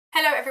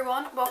Hello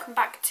everyone, welcome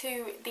back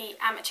to the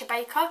Amateur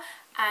Baker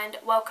and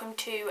welcome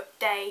to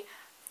day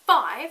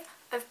 5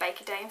 of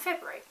Baker Day in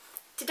February.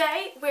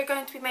 Today we're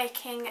going to be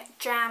making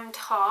jam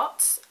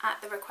tarts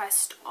at the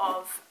request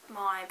of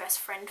my best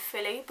friend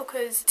Philly,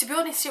 because to be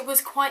honest it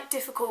was quite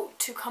difficult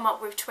to come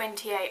up with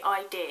 28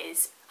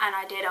 ideas and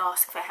I did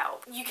ask for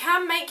help. You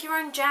can make your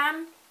own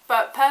jam,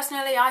 but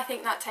personally I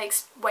think that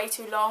takes way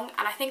too long,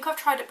 and I think I've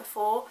tried it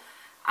before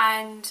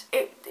and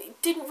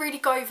it didn't really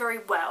go very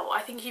well. I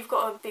think you've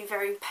got to be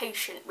very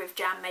patient with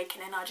jam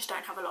making and I just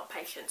don't have a lot of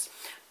patience.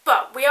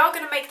 But we are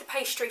going to make the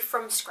pastry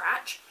from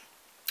scratch.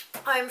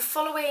 I'm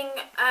following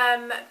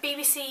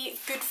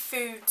BBC Good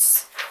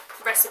Foods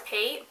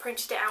recipe,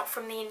 printed it out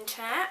from the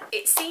internet.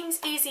 It seems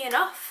easy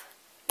enough.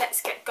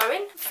 Let's get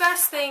going.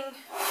 First thing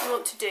you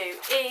want to do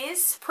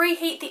is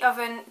preheat the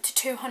oven to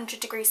 200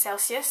 degrees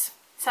Celsius.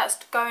 So that's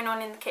going on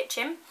in the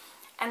kitchen.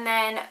 And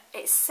then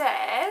it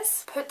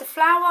says, put the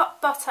flour,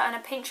 butter and a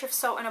pinch of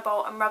salt in a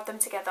bowl and rub them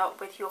together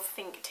with your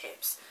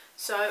fingertips.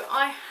 So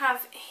I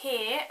have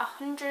here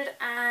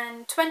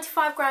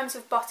 125 grams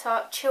of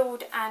butter,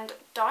 chilled and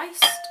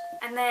diced.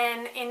 And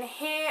then in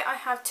here I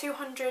have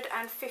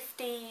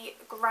 250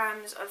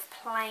 grams of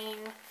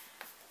plain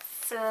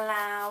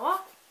flour.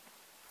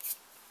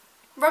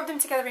 Rub them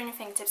together in your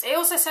fingertips. It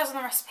also says on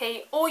the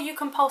recipe, or you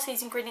can pulse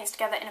these ingredients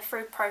together in a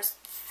food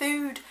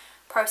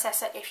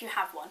processor if you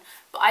have one,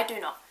 but I do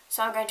not,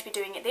 so I'm going to be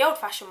doing it the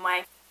old-fashioned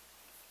way.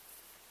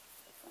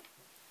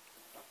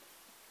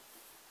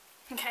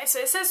 Okay, so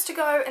it says to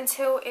go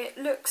until it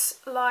looks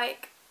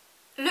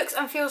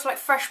and feels like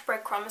fresh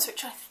breadcrumbs,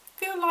 which I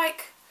feel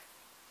like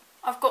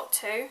I've got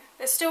to.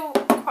 There's still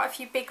quite a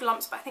few big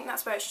lumps, but I think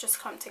that's where it's just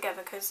clumped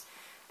together, because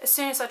as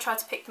soon as I try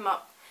to pick them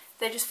up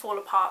they just fall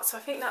apart, so I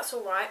think that's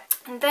alright.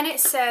 And then it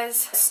says,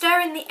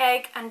 stir in the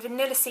egg and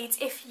vanilla seeds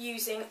if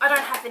using... I don't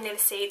have vanilla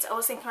seeds, I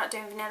was thinking about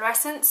doing vanilla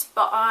essence,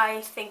 but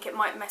I think it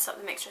might mess up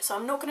the mixture, so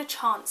I'm not going to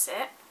chance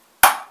it.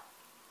 But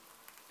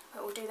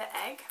we'll do the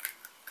egg.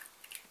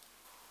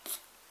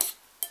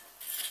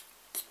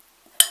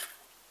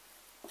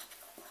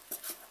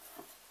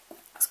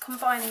 That's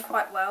combining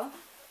quite well.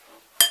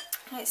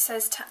 And it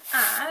says to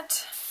add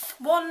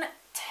 1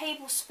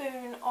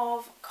 tablespoon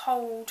of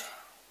cold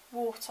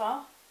water,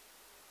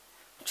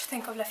 which I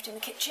think I've left in the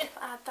kitchen.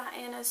 Add that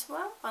in as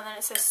well. And then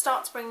it says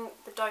start to bring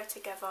the dough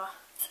together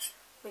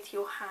with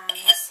your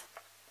hands.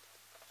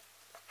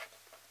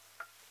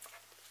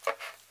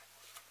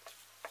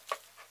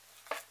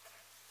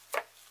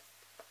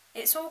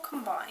 It's all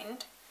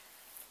combined.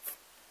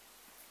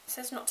 It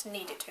says not to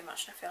knead it too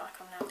much and I feel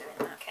like I'm now doing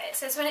that. Okay, it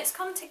says when it's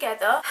come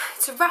together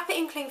to wrap it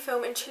in cling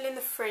film and chill in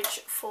the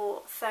fridge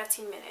for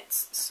 30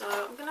 minutes. So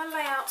I'm going to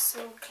lay out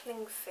some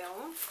cling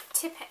film,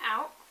 tip it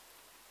out.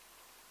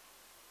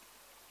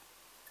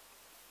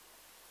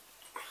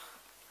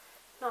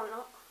 No, I'm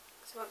not,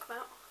 because it won't come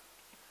out.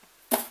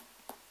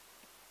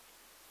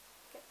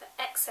 Get the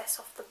excess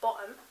off the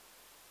bottom.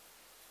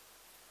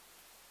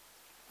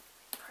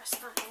 Press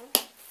that in.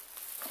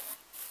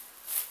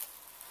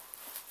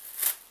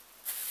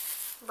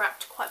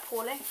 Wrapped quite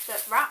poorly,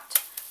 but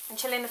wrapped. And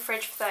chill in the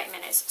fridge for 30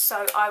 minutes.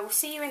 So I will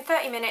see you in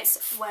 30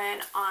 minutes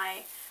when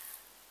I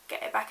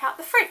get it back out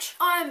the fridge.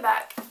 I am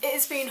back. It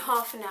has been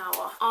half an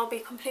hour. I'll be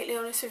completely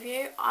honest with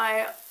you.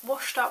 I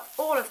washed up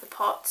all of the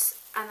pots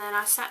and then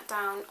I sat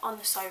down on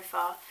the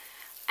sofa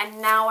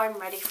and now I'm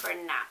ready for a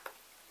nap.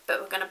 But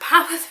we're going to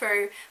power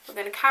through, we're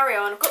going to carry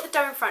on. I've got the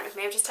dough in front of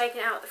me, I've just taken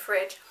it out of the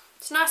fridge.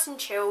 It's nice and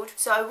chilled.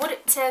 So what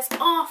it says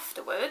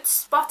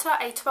afterwards, butter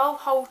a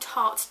 12-hole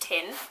tart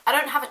tin. I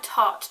don't have a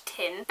tart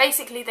tin.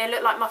 Basically they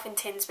look like muffin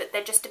tins but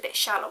they're just a bit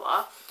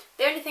shallower.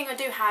 The only thing I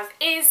do have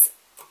is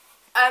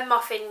a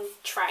muffin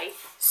tray.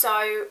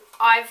 So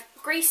I've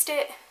greased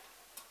it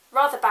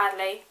rather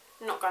badly,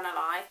 not gonna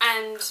lie.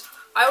 And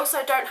I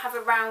also don't have a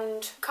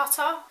round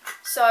cutter,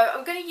 so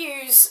I'm going to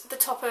use the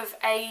top of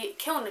a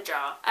kilner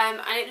jar,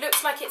 and it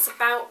looks like it's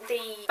about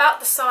the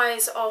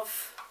size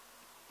of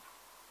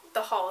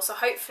the hole, so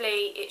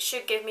hopefully it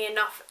should give me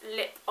enough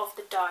lip of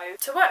the dough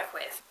to work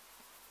with.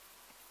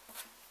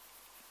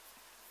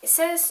 It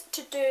says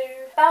to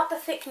do about the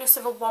thickness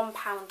of a £1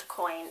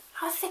 coin.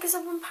 How thick is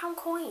a £1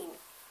 coin?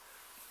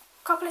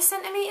 A couple of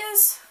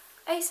centimetres?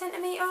 A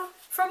centimetre?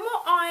 From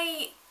what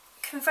I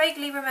can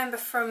vaguely remember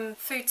from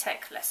food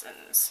tech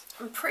lessons,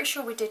 I'm pretty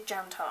sure we did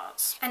jam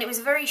tarts, and it was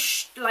a very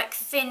like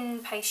thin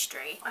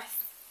pastry. I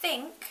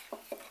think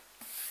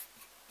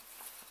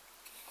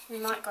we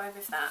might go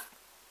with that.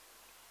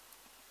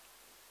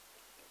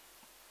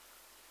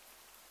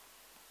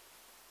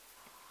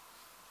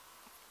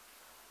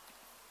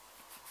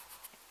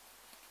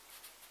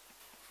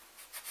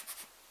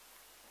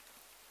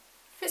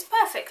 Fits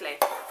perfectly.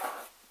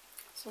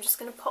 So I'm just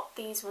going to pop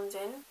these ones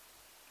in.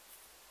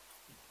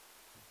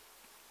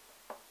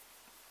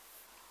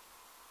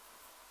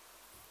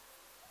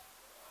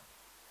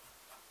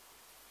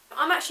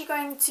 I'm actually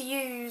going to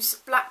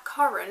use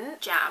blackcurrant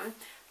jam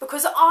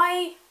because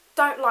I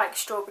don't like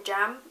strawberry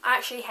jam. I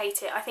actually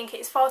hate it. I think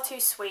it's far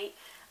too sweet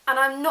and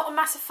I'm not a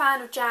massive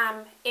fan of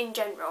jam in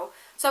general.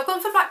 So I've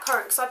gone for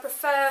blackcurrant because I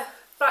prefer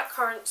blackcurrant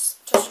currants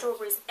to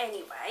strawberries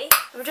anyway.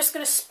 We're just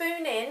going to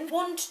spoon in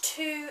 1 to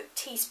 2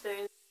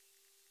 teaspoons.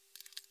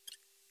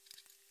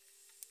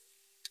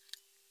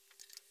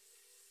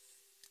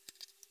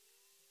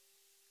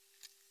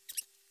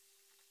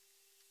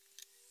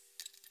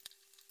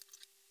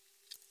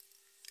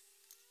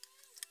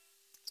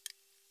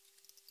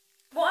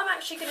 What I'm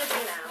actually going to do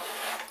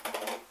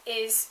now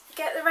is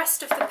get the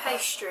rest of the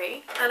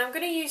pastry, and I'm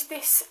going to use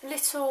this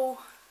little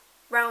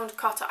round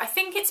cutter. I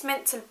think it's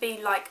meant to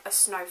be like a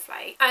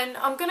snowflake, and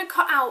I'm going to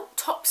cut out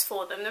tops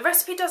for them. The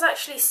recipe does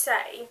actually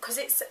say, because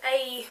it's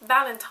a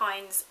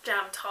Valentine's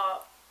jam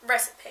tart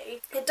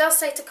recipe, it does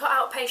say to cut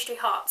out pastry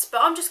hearts,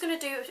 but I'm just going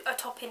to do a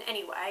topping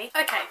anyway.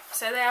 Okay,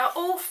 so they are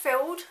all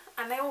filled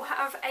and they all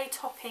have a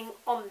topping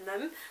on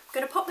them. I'm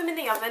going to pop them in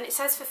the oven. It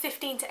says for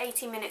 15 to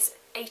 18 minutes,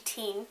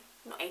 18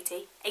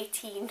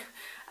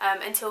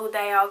 until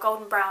they are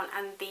golden brown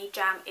and the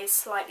jam is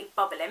slightly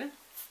bubbling.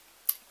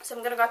 So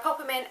I'm going to go pop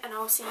them in and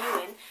I'll see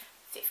you in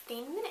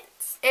 15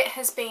 minutes. It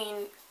has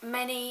been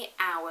many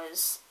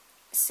hours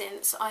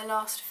since I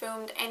last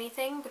filmed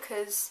anything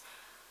because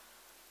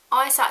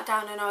I sat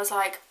down and I was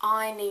like,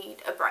 I need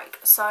a break.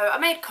 So I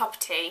made a cup of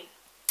tea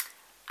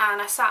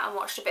and I sat and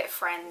watched a bit of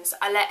Friends.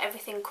 I let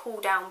everything cool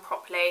down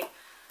properly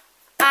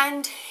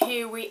and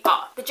here we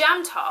are. The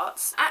jam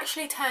tarts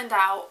actually turned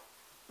out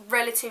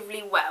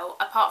relatively well,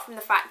 apart from the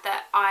fact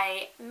that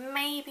I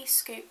maybe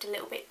scooped a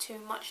little bit too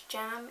much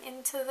jam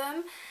into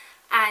them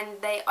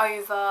and they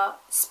over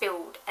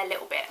spilled a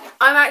little bit.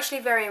 I'm actually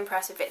very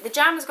impressed with it. The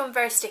jam has gone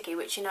very sticky,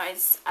 which you know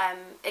is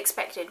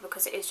expected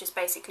because it is just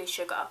basically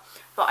sugar,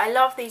 but I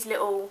love these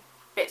little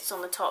bits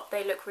on the top.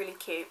 They look really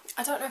cute.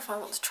 I don't know if I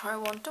want to try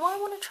one. Do I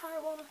want to try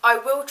one? I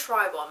will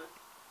try one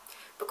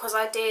because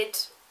I did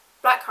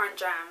blackcurrant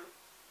jam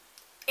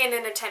in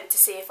an attempt to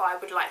see if I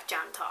would like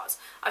jam tarts.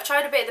 I've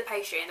tried a bit of the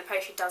pastry and the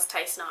pastry does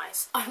taste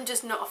nice. I'm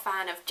just not a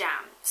fan of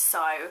jam,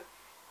 so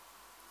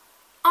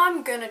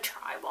I'm gonna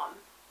try one.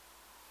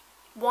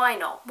 Why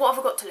not? What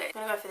have I got to lose?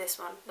 I'm gonna go for this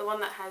one. The one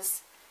that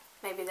has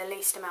maybe the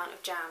least amount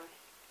of jam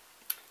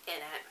in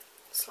it.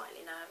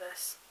 Slightly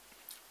nervous.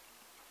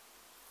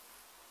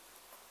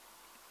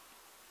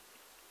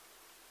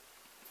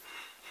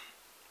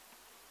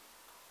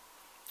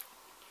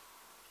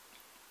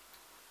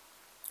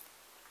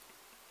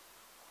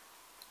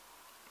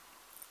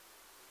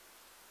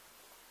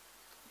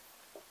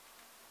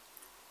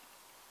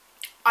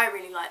 I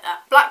really like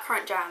that.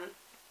 Blackcurrant jam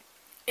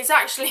is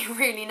actually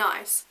really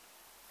nice.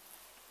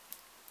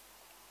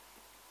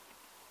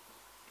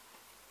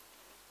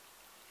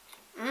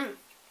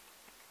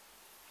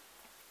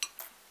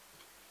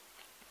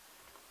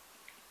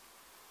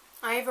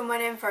 I even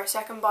went in for a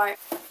second bite.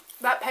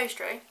 That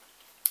pastry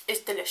is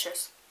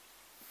delicious.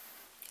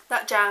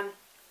 That jam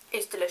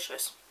is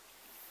delicious.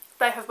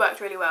 They have worked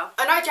really well.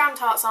 I know jam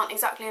tarts aren't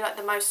exactly like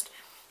the most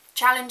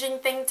challenging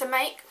thing to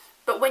make,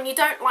 but when you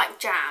don't like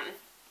jam,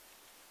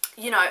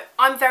 you know,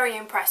 I'm very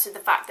impressed with the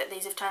fact that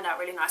these have turned out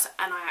really nice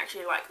and I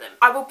actually like them.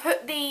 I will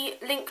put the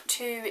link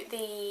to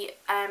the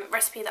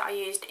recipe that I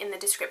used in the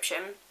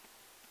description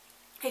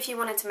if you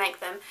wanted to make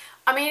them.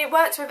 I mean, it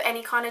works with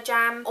any kind of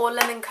jam or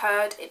lemon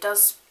curd. It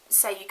does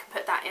say you can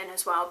put that in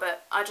as well,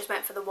 but I just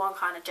went for the one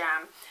kind of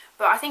jam.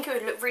 But I think it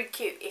would look really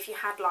cute if you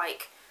had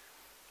like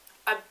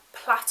a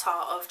platter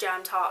of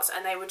jam tarts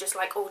and they were just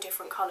like all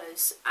different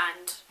colours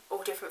and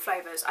all different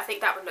flavours. I think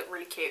that would look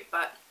really cute,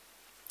 but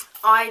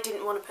I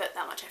didn't want to put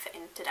that much effort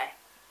in today.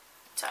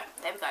 So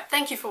there we go.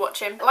 Thank you for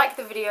watching. Like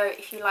the video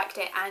if you liked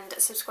it and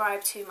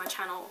subscribe to my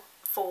channel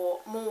for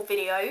more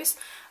videos.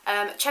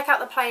 Check out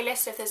the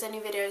playlist if there's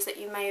any videos that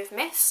you may have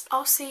missed.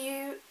 I'll see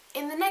you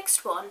in the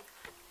next one.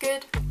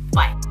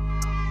 Goodbye.